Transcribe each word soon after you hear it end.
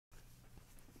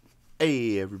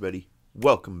Hey everybody,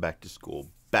 welcome back to school.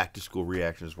 Back to school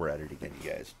reactions, we're at it again,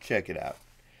 you guys. Check it out.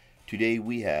 Today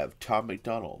we have Tom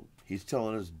MacDonald. He's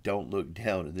telling us don't look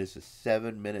down, and this is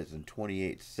 7 minutes and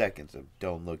 28 seconds of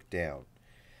don't look down.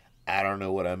 I don't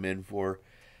know what I'm in for.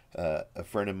 A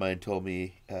friend of mine told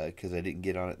me, because I didn't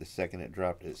get on it the second it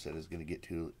dropped, it said I was going to get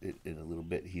to it in a little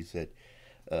bit. He said,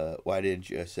 why didn't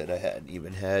you? I said I hadn't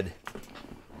even had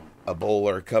a bowl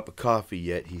or a cup of coffee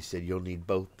yet. He said you'll need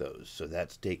both those, so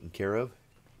that's taken care of,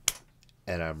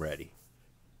 and I'm ready.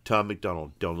 Tom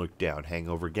MacDonald, don't look down.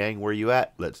 Hangover gang, where you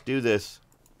at? Let's do this.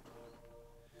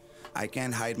 I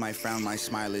can't hide my frown, my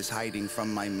smile is hiding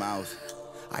from my mouth.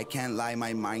 I can't lie,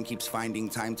 my mind keeps finding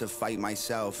time to fight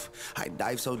myself. I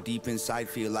dive so deep inside,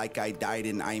 feel like I died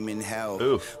and I'm in hell.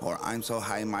 Oof. Or I'm so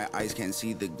high my eyes can't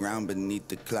see the ground beneath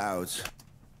the clouds.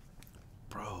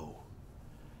 Bro.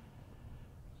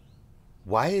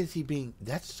 Why is he being...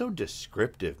 That's so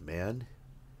descriptive, man.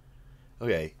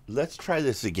 Okay, let's try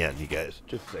this again, you guys.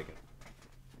 Just a second.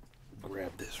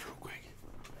 Grab this real quick.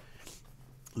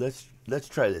 Let's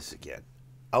try this again.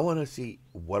 I want to see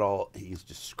what all he's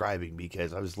describing,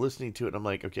 because I was listening to it and I'm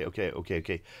like,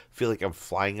 okay. Feel like I'm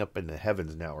flying up in the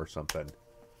heavens now or something.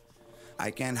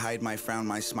 I can't hide my frown,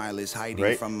 my smile is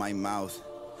hiding from my mouth.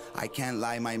 I can't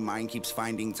lie, my mind keeps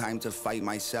finding time to fight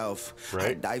myself.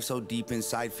 I dive so deep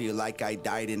inside, feel like I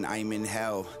died and I'm in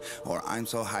hell. Or I'm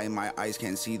so high my eyes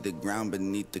can't see the ground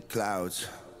beneath the clouds.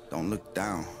 Don't look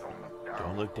down.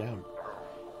 Don't look down.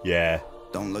 Yeah.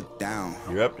 Don't look down.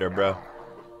 You're up there, bro.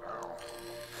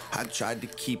 I tried to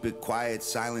keep it quiet,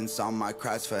 silence all my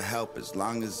cries for help. As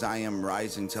long as I am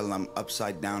rising till I'm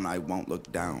upside down, I won't look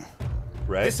down.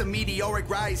 Right. It's a meteoric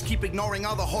rise, keep ignoring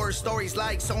all the horror stories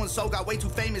like so-and-so got way too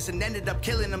famous and ended up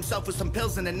killing himself with some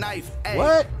pills and a knife. Ay,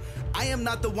 what? I am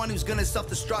not the one who's gonna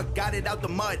self-destruct, got it out the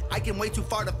mud. I can way too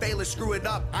far to fail or screw it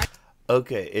up.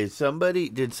 Okay,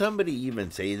 did somebody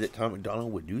even say that Tom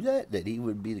MacDonald would do that? That he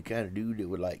would be the kind of dude that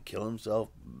would like kill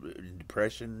himself in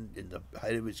depression in the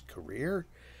height of his career?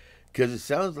 Because it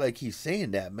sounds like he's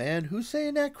saying that, man. Who's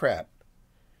saying that crap?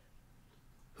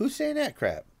 Who's saying that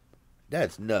crap?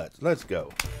 That's nuts. Let's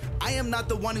go. I am not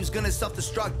the one who's gonna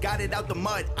self-destruct, got it out the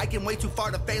mud. I can way too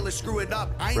far to fail or screw it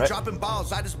up. I ain't dropping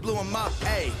balls, I just blew them up.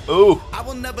 Hey, ooh. I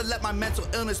will never let my mental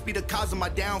illness be the cause of my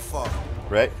downfall.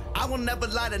 Right. I will never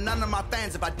lie to none of my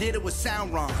fans. If I did, it would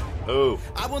sound wrong. Ooh.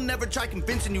 I will never try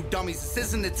convincing you dummies this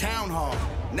isn't a town hall.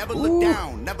 Never look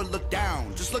down, never look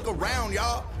down. Just look around,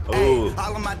 y'all. Hey,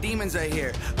 all of my demons are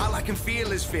here. All I can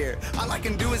feel is fear. All I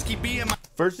can do is keep being my...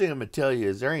 First thing I'm going to tell you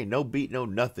is there ain't no beat, no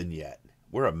nothing yet.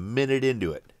 We're a minute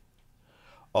into it.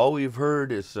 All we've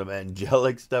heard is some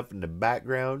angelic stuff in the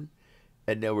background,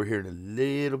 and now we're hearing a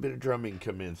little bit of drumming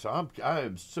come in. So I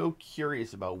am so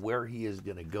curious about where he is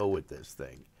going to go with this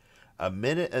thing. A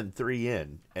minute and 3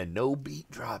 in, and no beat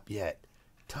drop yet.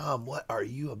 Tom, what are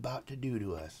you about to do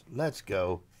to us? Let's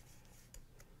go.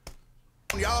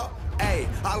 Y'all, hey,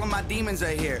 all of my demons are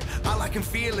here. All I can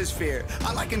feel is fear.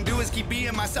 All I can do is keep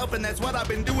being myself, and that's what I've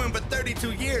been doing for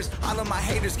 32 years. All of my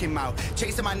haters came out,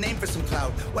 chasing my name for some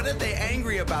clout. What are they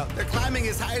angry about? They're climbing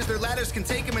as high as their ladders can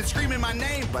take them and screaming my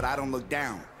name, but I don't look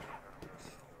down.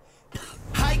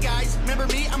 Hi guys, remember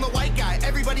me? I'm the white guy.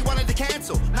 Everybody wanted to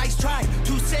cancel. Nice try.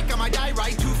 Too sick, I might die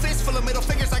right. 2 fists full of middle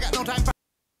fingers. I got no time for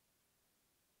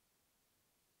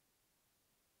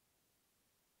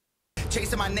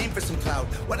chasing my name for some clout.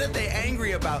 What are they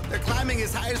angry about? They're climbing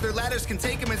as high as their ladders can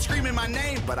take them and screaming my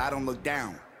name, but I don't look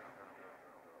down.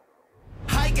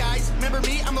 Hi guys, remember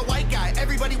me? I'm the white guy.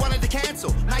 Everybody wanted to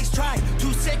cancel. Nice try.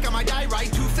 Too sick, I might die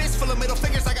right. 2 fists full of middle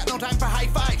fingers. I got no time for high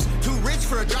fives. Too rich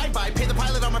for a drive-by. Pay the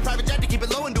pilot on my private jet to keep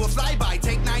it low and do a flyby.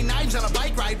 Take 9 knives on a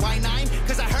bike ride. Why 9?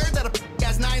 Because I heard that a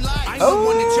has 9 lives. I'm the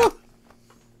one to jump.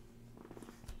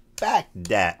 Back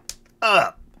that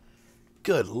up.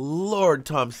 Good Lord,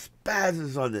 Tom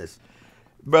spazzes on this.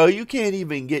 Bro, you can't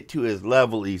even get to his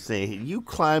level, he's saying. You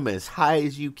climb as high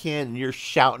as you can, and you're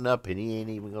shouting up, and he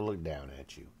ain't even going to look down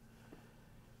at you.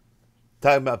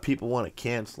 Talking about people want to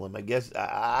cancel him. I guess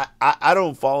I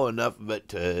don't follow enough of it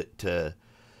to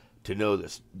know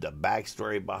the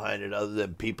backstory behind it, other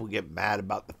than people get mad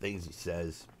about the things he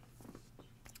says.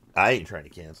 I ain't trying to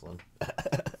cancel him.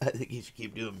 I think he should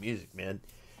keep doing music, man.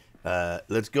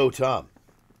 Let's go, Tom.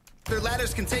 Their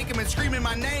ladders can take them and screaming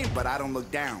my name, but I don't look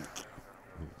down.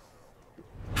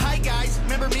 Hi guys,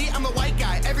 remember me? I'm the white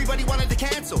guy. Everybody wanted to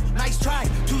cancel. Nice try.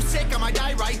 Too sick, I might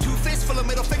die right. 2 fists full of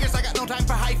middle fingers. I got no time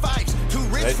for high fives. Too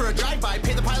rich for a drive-by.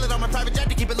 Pay the pilot on my private jet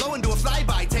to keep it low and do a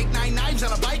flyby. Take 9 knives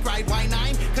on a bike ride. Why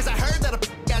 9? Because I heard that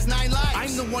a has 9 lives.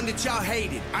 I'm the one that y'all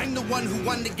hated. I'm the one who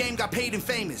won the game, got paid and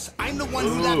famous. I'm the one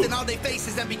who laughed in all their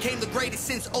faces and became the greatest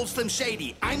since old Slim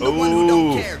Shady. I'm the one who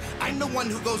don't care. I'm the one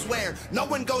who goes where no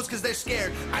one goes because they're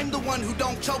scared. I'm the one who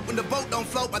don't choke when the boat don't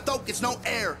float. My throat gets no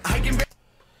air. I can.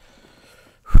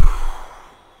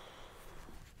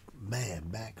 Man,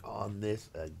 back on this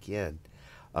again.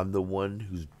 I'm the one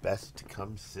who's best to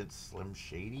come since Slim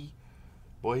Shady.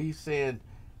 Boy, he's saying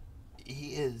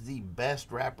he is the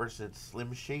best rapper since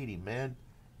Slim Shady, man.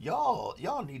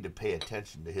 Y'all need to pay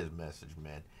attention to his message,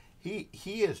 man. He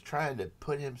is trying to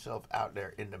put himself out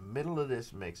there in the middle of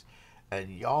this mix, and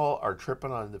y'all are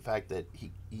tripping on the fact that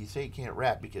you say he can't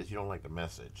rap because you don't like the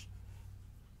message.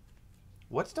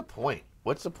 What's the point?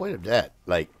 What's the point of that?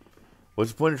 Like,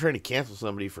 what's the point of trying to cancel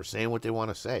somebody for saying what they want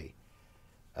to say?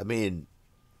 I mean,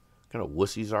 what kind of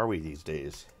wussies are we these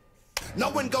days?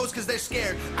 No one goes because they're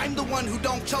scared. I'm the one who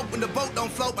don't choke when the boat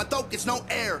don't float. My throat gets no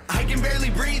air. I can barely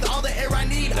breathe all the air I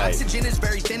need. Nice. Oxygen is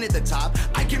very thin at the top.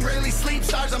 I can rarely sleep.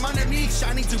 Stars I'm underneath.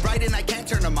 Shining too bright and I can't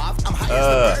turn them off. I'm high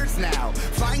as the birds now.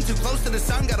 Flying too close to the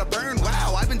sun, gotta burn.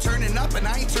 Wow, I've been turning up and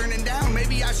I ain't turning down.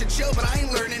 Maybe I should chill, but I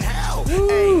ain't learning how.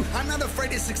 Hey, I'm not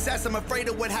afraid of success. I'm afraid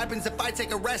of what happens if I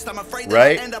take a rest. I'm afraid that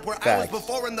I end up where I was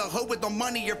before in the hood with no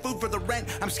money or food for the rent.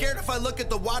 I'm scared if I look at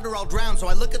the water, I'll drown. So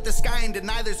I look at the sky and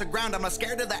deny there's a ground. I'm not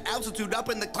scared of the altitude up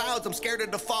in the clouds. I'm scared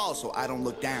of the fall, so I don't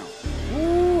look down.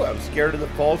 Ooh, I'm scared of the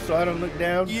fall, so I don't look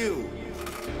down. You.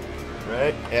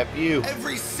 Right? F you.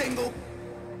 Every single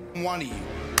one of you.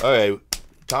 Okay.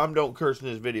 Tom don't curse in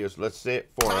his videos. So let's say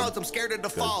it for clouds, him. I'm scared of the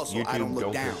fall, so I don't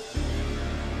look down.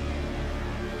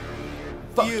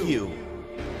 Fuck you.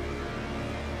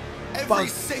 Every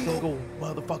single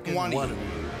motherfucking one of you.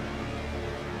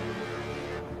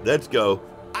 Let's go.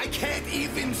 I can't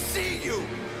even see you.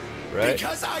 Right.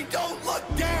 Because I don't look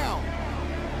down.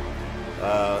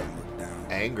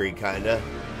 Angry, kinda.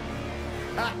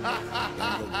 Don't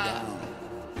look down.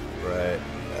 Right.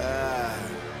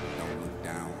 Don't look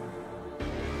down.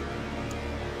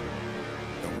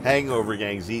 Hangover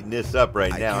gang's eating this up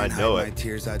right now. I know it. My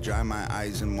tears, I dry my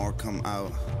eyes and more come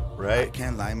out. Right. I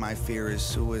can't lie, my fear is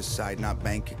suicide, not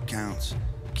bank accounts.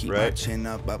 Keep my chin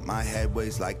up, but my head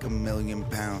weighs like 1,000,000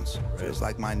 pounds. Feels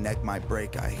like my neck might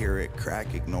break. I hear it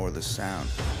crack, ignore the sound.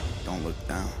 Don't look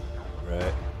down.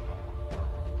 Right.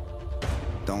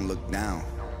 Don't look down.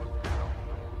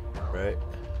 Right.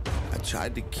 I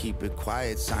tried to keep it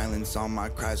quiet, silence all my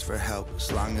cries for help. As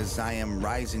long as I am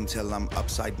rising till I'm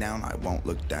upside down, I won't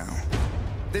look down.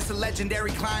 This a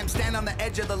legendary climb, stand on the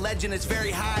edge of the legend, it's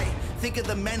very high. Think of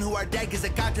the men who are dead cause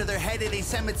it got to their head, it ain't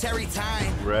cemetery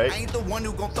time. Right. I ain't the one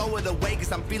who gon' throw it away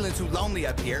cause I'm feeling too lonely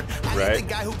up here. I ain't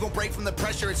the guy who gon' break from the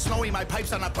pressure, it's snowy, my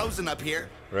pipes are not frozen up here.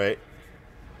 Right.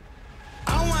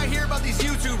 I don't wanna hear about these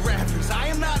YouTube rappers, I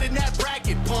am not in that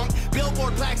bracket, punk.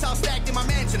 Billboard plaques all stacked in my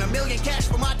mansion, 1,000,000 cash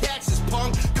for my taxes,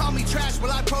 punk. Call me trash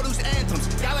while I produce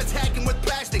anthems, y'all attacking with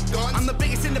plastic guns. I'm the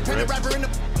biggest independent rapper in the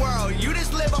world, you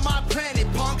just live on my planet,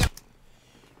 punk.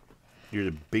 You're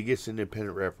the biggest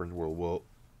independent rapper in the world. Well,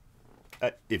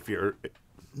 if you're...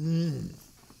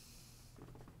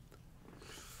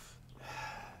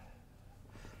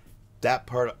 That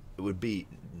part would be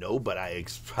no, but I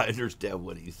understand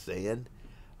what he's saying.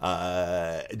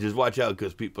 Just watch out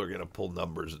because people are going to pull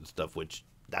numbers and stuff, which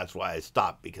that's why I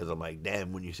stopped, because I'm like,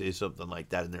 damn, when you say something like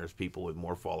that and there's people with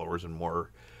more followers and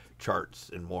more charts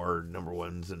and more number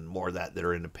ones and more that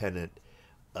are independent,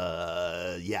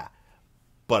 yeah.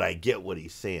 But I get what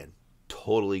he's saying.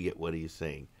 Totally get what he's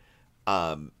saying.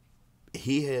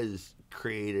 He has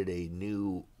created a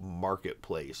new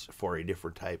marketplace for a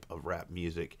different type of rap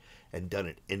music and done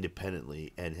it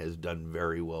independently and has done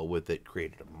very well with it.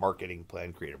 Created a marketing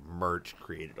plan, created merch,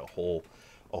 created a whole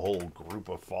group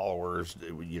of followers,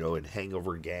 you know, and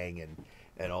Hangover Gang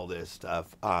and all this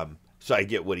stuff. So I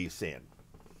get what he's saying.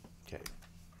 Okay.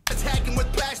 Attacking with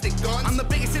plastic guns. I'm the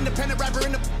biggest independent rapper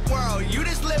in the world. You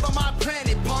just live on my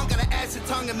planet, punk. Got an acid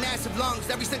tongue and massive lungs.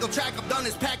 Every single track I've done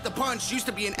is packed a punch. Used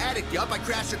to be an addict, yup. I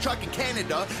crashed a truck in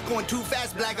Canada, going too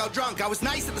fast, blackout drunk. I was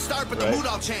nice at the start, but the mood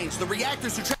all changed. The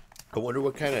reactors who I wonder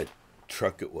what kind of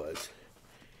truck it was.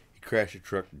 He crashed a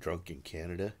truck drunk in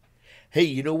Canada. Hey,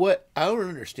 you know what? I don't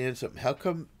understand something. How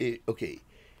come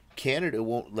Canada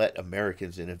won't let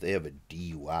Americans in if they have a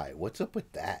DUI? What's up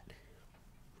with that?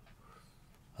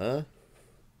 Huh?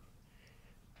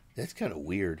 That's kind of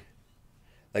weird.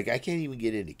 Like, I can't even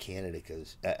get into Canada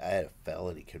because I had a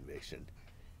felony conviction.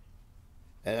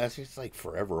 And that's just like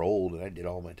forever old, and I did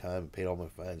all my time and paid all my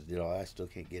fines, did all that. I still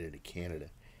can't get into Canada.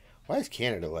 Why is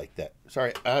Canada like that?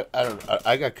 Sorry,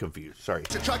 I got confused. Sorry.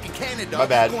 Your truck in Canada. My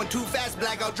bad. Going too fast,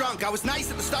 blackout drunk. I was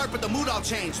nice at the start, but the mood all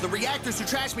changed. The reactors who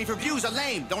trash me for views are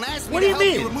lame. Don't ask me what to do you help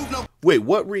mean? you remove no. Wait,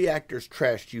 what reactors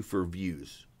trashed you for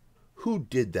views? Who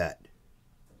did that?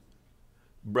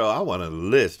 Bro, I want a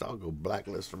list. I'll go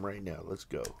blacklist them right now. Let's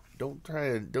go. Don't try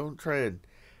and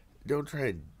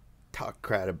talk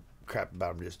crap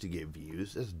about them just to get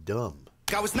views. That's dumb.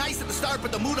 I was nice at the start,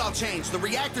 but the mood all changed. The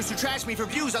reactors who trash me for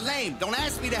views are lame. Don't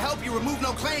ask me to help you remove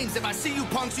no claims. If I see you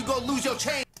punks, you go lose your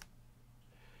chain.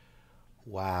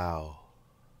 Wow.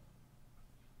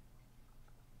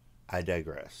 I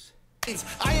digress.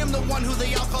 I am the one who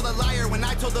they all call a liar. When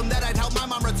I told them that I'd help my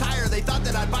mom retire, they thought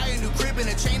that I'd buy a new crib and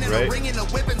a chain and a ring and a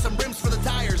whip and some rims for the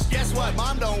tires. Guess what?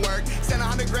 Mom don't work. Sent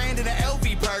 $100 grand in an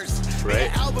LV purse. Made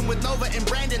an album with Nova and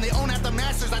Brandon. They own half the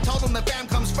masters. I told them the fam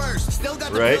comes first. Still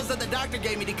got the pills that the doctor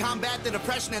gave me to combat the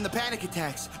depression and the panic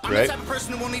attacks. I'm the type of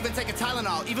person who won't even take a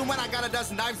Tylenol, even when I got a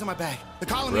dozen knives in my bag. They're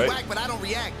calling me whack, but I don't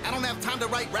react. I don't have time to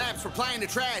write raps, replying to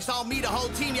trash. All me, the whole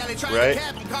team, yeah, they trying to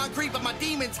cap. I'm concrete, but my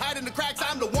demons hide in the cracks.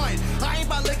 I'm the one. I ain't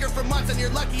by liquor for months, and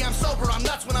you're lucky I'm sober. I'm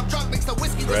nuts when I'm drunk, mix the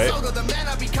whiskey with soda. The man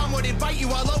I become would invite you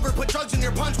all over. Put drugs in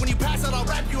your punch. When you pass out, I'll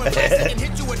wrap you in plastic and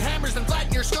hit you with hammers and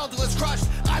flatten your skull till it's crushed.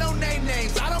 I don't name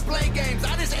names, I don't play games.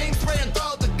 I just aim, spray, and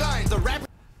throw the gun. The rapper.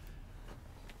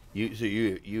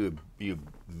 You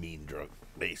mean drunk,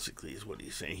 basically, is what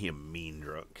he's saying. He a mean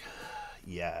drunk.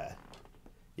 Yeah,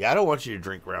 I don't want you to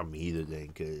drink around me either, then,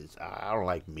 because I don't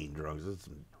like mean drunks.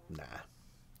 Nah,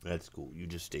 that's cool. You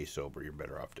just stay sober. You're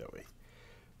better off that way.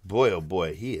 Boy, oh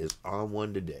boy, he is on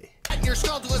one today. Your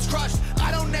skull till it's crushed.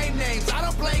 I don't name names, I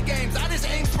don't play games. I just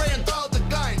aim, spray, and throw the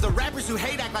gun. The rappers who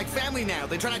hate act like family now.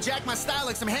 They try to jack my style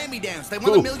like some hand-me-downs. They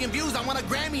want 1 million views, I want a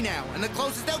Grammy now. And the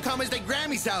closest they'll come is they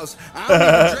Grammy's house. I don't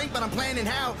even drink, but I'm planning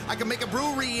how I can make a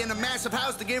brewery in a massive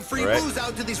house to give free booze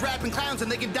out to these rapping clowns,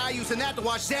 and they can die using that to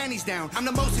wash Zannies down. I'm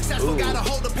the most successful guy to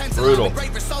hold a pencil. I've been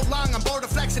great for so long, I'm bored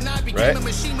of flexing. I became a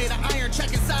machine made of iron.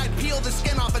 Check inside, peel the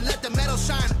skin off, and let the metal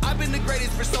shine. I've been the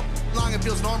greatest for so long, it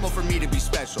feels normal for me to be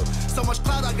special. So much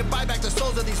clout, I can buy back the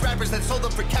souls of these rappers that sold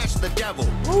them for cash to the devil.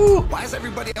 Woo. Why is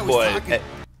everybody always talking?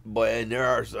 And there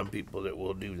are some people that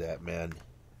will do that, man.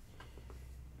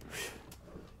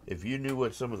 If you knew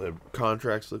what some of the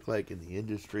contracts look like in the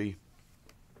industry,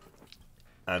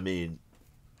 I mean,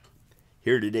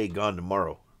 here today, gone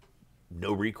tomorrow.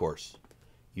 No recourse.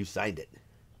 You signed it.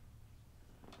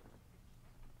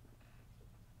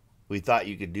 We thought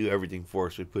you could do everything for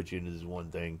us. We put you into this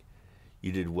one thing.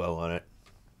 You did well on it.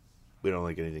 We don't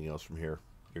like anything else from here.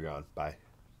 You're gone. Bye.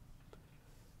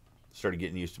 Started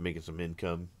getting used to making some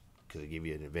income because they gave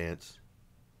you an advance.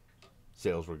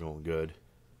 Sales were going good.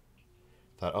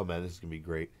 Thought, oh man, this is going to be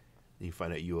great. Then you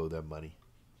find out you owe them money.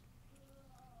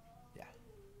 Yeah.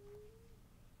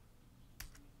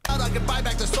 I can buy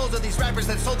back the souls of these rappers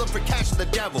that sold them for cash to the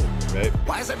devil. Right.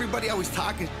 Why is everybody always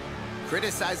talking?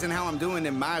 Criticizing how I'm doing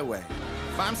it my way.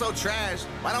 If I'm so trash,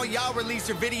 why don't y'all release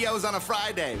your videos on a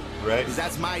Friday? Right. Because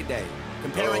that's my day.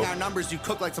 Comparing our numbers, you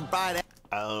cook like some fried egg.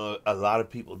 I don't know. A lot of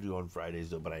people do on Fridays,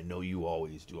 though, but I know you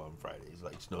always do on Fridays.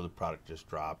 Like, Snow the product just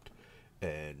dropped,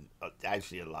 and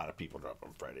actually a lot of people drop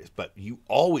on Fridays. But you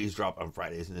always drop on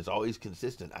Fridays, and it's always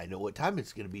consistent. I know what time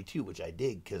it's going to be, too, which I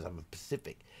dig because I'm a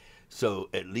Pacific. So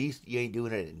at least you ain't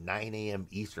doing it at 9 a.m.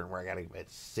 Eastern where I got to go at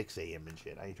 6 a.m. and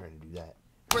shit. I ain't trying to do that.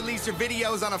 Release your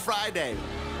videos on a Friday,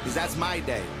 because that's my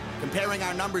day. Comparing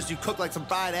our numbers, you cook like some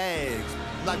fried eggs.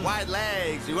 Like white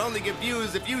legs, you only get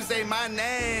views if you say my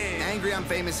name. Angry I'm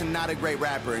famous and not a great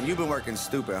rapper, and you've been working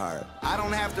stupid hard. I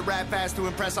don't have to rap fast to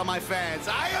impress all my fans.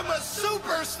 I am a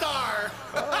superstar!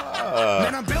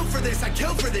 Man, I'm built for this, I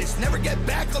kill for this. Never get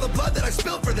back all the blood that I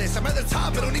spilled for this. I'm at the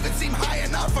top, it don't even seem high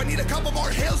enough. I need a couple more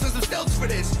hills and some stilts for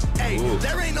this. Hey,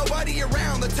 there ain't nobody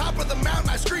around. The top of the mountain,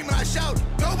 I scream and I shout.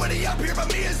 Nobody up here but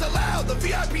me is allowed. The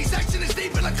VIP section is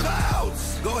deep in the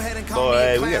clouds. Go ahead and call me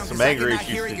a clown, we got some anger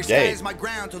issues today. My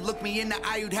ground. To look me in the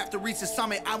eye, you'd have to reach the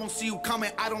summit. I won't see you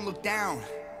coming, I don't look down.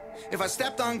 If I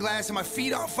stepped on glass and my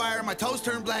feet on fire, my toes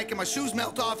turn black and my shoes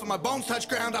melt off and my bones touch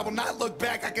ground, I will not look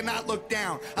back, I cannot look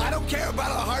down. I don't care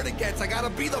about how hard it gets, I gotta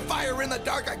be the fire in the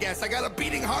dark, I guess. I got a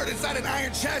beating heart inside an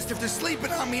iron chest. If they're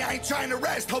sleeping on me, I ain't trying to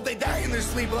rest. Hope they die in their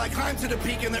sleep while I climb to the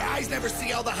peak and their eyes never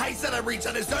see all the heights that I reach.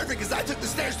 I deserve it cause I took the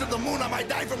stairs to the moon. I might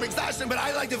die from exhaustion, but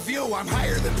I like the view. I'm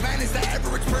higher than planets, the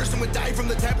average person would die from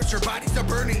the temperature. Bodies are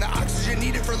burning, the oxygen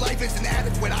needed for life is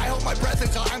inadequate. I hold my breath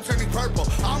until I'm turning purple.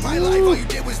 All my life, all you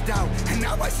did was doubt, and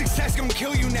now my success gonna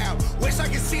kill you now. Wish I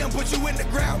could see him put you in the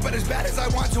ground, but as bad as I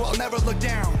want to, I'll never look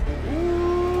down.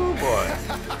 Ooh, boy.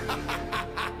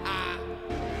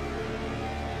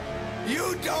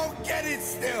 You don't get it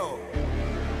still.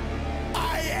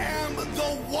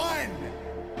 the one.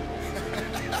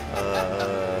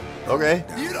 Okay.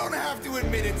 You don't have to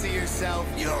admit it to yourself.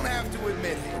 You don't have to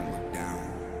admit it.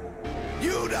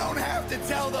 You don't have to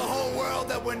tell the whole world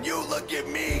that when you look at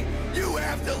me, you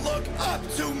have to look up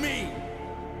to me.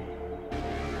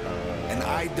 And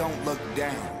I don't look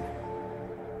down.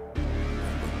 I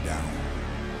look down.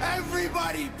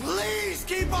 Everybody, please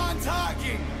keep on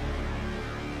talking.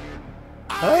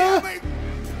 I am a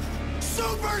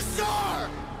superstar.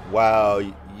 Wow,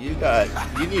 you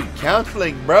need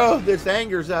counseling, bro. This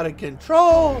anger's out of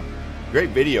control. Great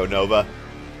video, Nova.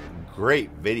 Great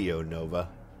video, Nova.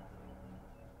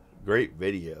 Great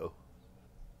video.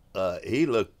 He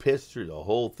looked pissed through the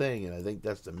whole thing, and I think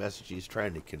that's the message he's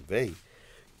trying to convey.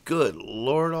 Good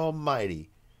Lord Almighty.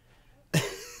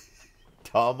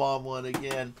 Tom on one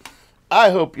again. I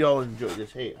hope y'all enjoyed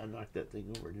this. Hey, I knocked that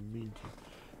thing over. Didn't mean to.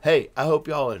 Hey, I hope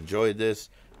y'all enjoyed this.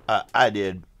 I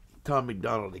did. Tom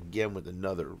MacDonald again with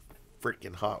another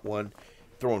freaking hot one.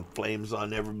 Throwing flames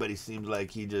on everybody. Seems like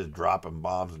he just dropping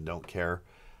bombs and don't care.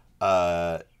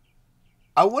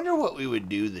 I wonder what we would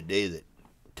do the day that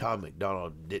Tom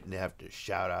MacDonald didn't have to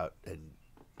shout out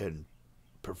and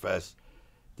profess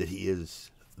that he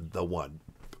is the one.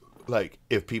 Like,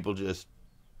 if people just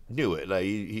knew it. Like,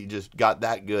 he just got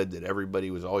that good that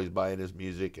everybody was always buying his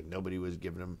music and nobody was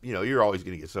giving him... You know, you're always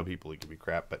going to get some people who can be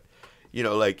crap, but, you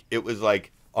know, like, it was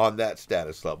like on that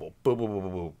status level. Boom, boom, boom,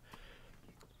 boom, boom.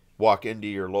 Walk into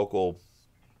your local...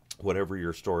 whatever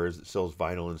your store is that sells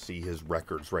vinyl and see his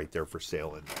records right there for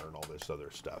sale in there and all this other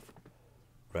stuff.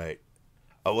 Right.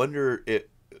 I wonder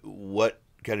what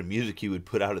kind of music he would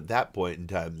put out at that point in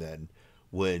time then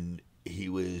when he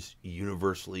was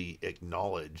universally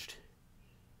acknowledged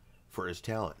for his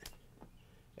talent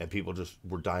and people just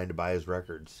were dying to buy his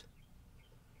records.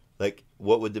 Like,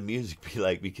 what would the music be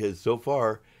like? Because so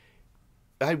far,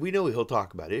 we know he'll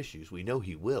talk about issues. We know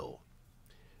he will.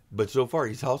 But so far,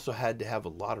 he's also had to have a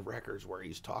lot of records where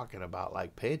he's talking about,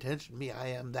 like, pay attention to me. I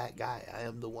am that guy. I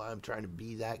am the one. I'm trying to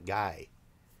be that guy.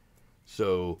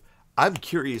 So I'm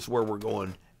curious where we're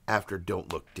going after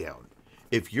Don't Look Down.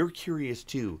 If you're curious,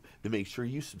 too, then make sure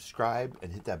you subscribe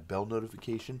and hit that bell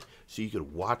notification so you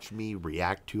can watch me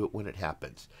react to it when it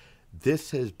happens.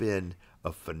 This has been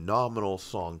a phenomenal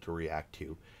song to react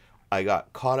to. I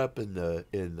got caught up in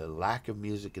the lack of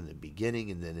music in the beginning,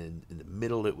 and then in the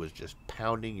middle it was just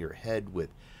pounding your head with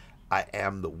I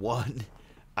am the one.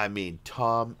 I mean,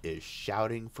 Tom is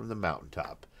shouting from the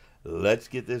mountaintop. Let's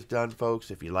get this done,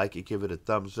 folks. If you like it, give it a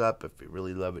thumbs up. If you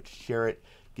really love it, share it.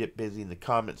 Get busy in the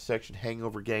comments section.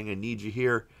 Hangover Gang, I need you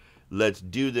here. Let's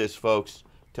do this, folks.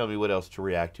 Tell me what else to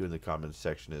react to in the comments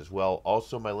section as well.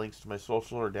 Also, my links to my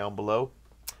social are down below.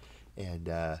 And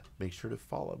make sure to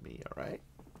follow me, all right?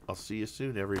 I'll see you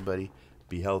soon, everybody.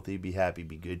 Be healthy, be happy,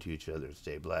 be good to each other, and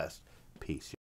stay blessed. Peace.